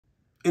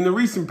In the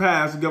recent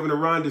past, Governor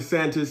Ron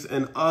DeSantis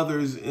and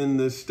others in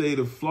the state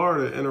of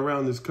Florida and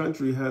around this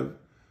country have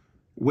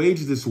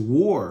waged this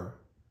war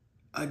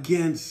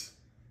against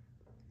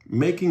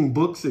making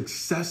books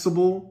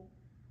accessible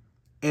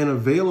and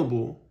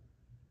available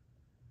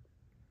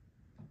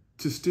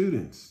to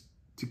students,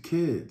 to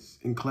kids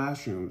in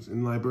classrooms,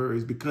 in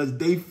libraries, because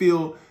they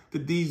feel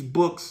that these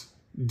books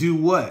do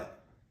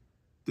what?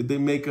 That they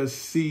make us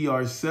see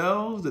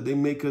ourselves, that they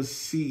make us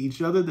see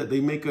each other, that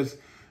they make us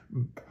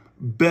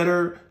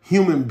better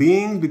human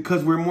beings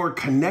because we're more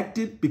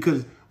connected,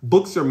 because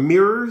books are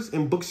mirrors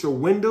and books are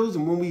windows.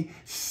 And when we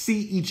see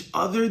each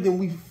other, then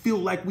we feel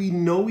like we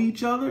know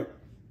each other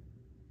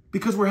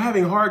because we're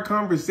having hard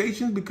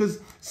conversations, because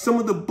some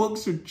of the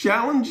books are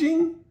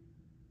challenging,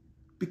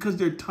 because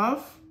they're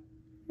tough.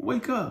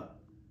 Wake up.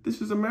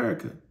 This is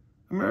America.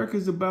 America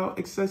is about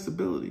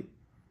accessibility.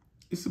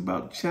 It's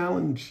about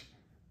challenge.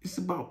 It's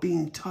about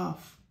being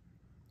tough.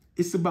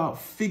 It's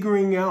about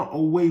figuring out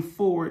a way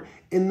forward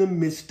in the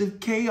midst of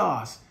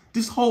chaos.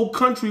 This whole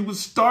country was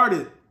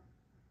started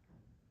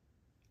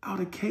out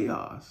of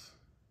chaos.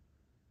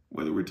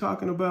 Whether we're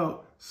talking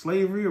about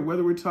slavery or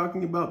whether we're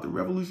talking about the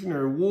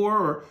Revolutionary War,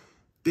 or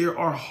there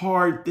are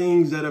hard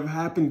things that have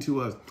happened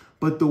to us.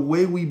 But the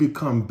way we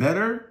become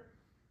better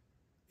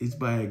is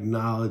by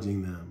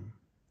acknowledging them.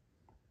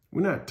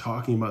 We're not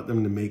talking about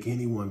them to make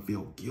anyone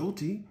feel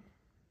guilty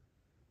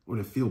or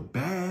to feel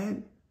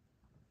bad.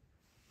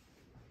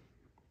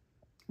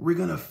 We're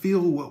going to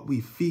feel what we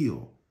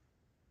feel.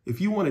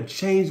 If you want to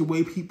change the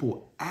way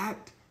people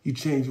act, you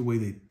change the way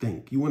they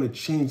think. You want to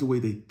change the way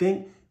they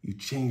think, you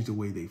change the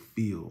way they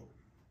feel.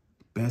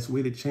 The best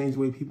way to change the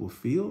way people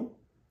feel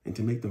and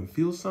to make them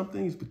feel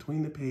something is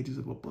between the pages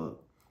of a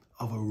book,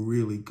 of a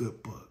really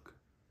good book.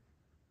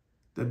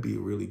 That'd be a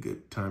really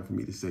good time for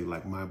me to say,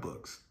 like my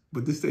books.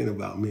 But this ain't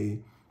about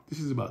me.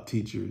 This is about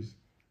teachers,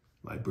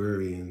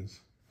 librarians,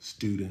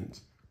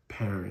 students,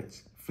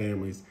 parents,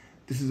 families.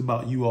 This is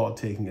about you all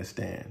taking a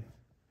stand,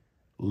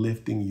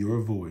 lifting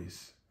your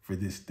voice for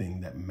this thing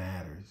that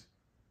matters.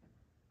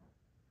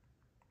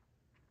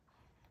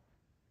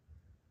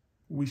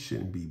 We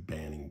shouldn't be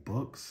banning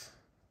books.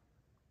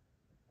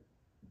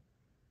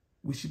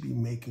 We should be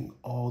making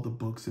all the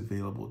books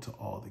available to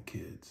all the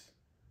kids.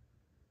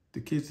 The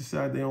kids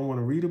decide they don't want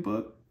to read a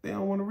book, they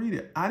don't want to read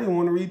it. I didn't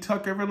want to read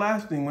Tuck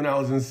Everlasting when I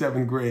was in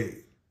 7th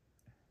grade.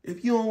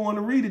 If you don't want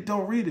to read it,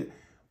 don't read it.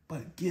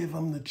 But give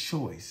them the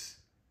choice.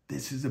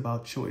 This is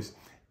about choice.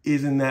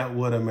 Isn't that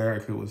what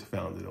America was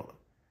founded on?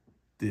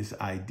 This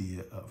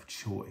idea of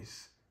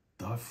choice,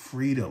 the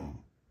freedom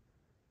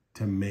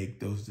to make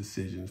those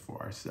decisions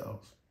for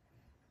ourselves.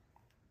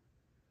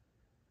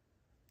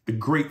 The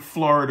great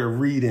Florida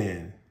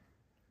read-in.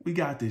 We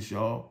got this,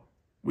 y'all.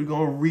 We're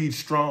going to read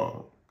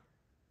strong.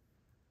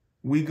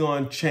 We're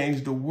going to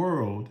change the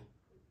world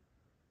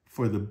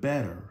for the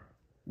better,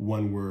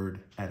 one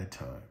word at a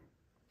time.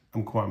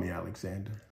 I'm Kwame Alexander.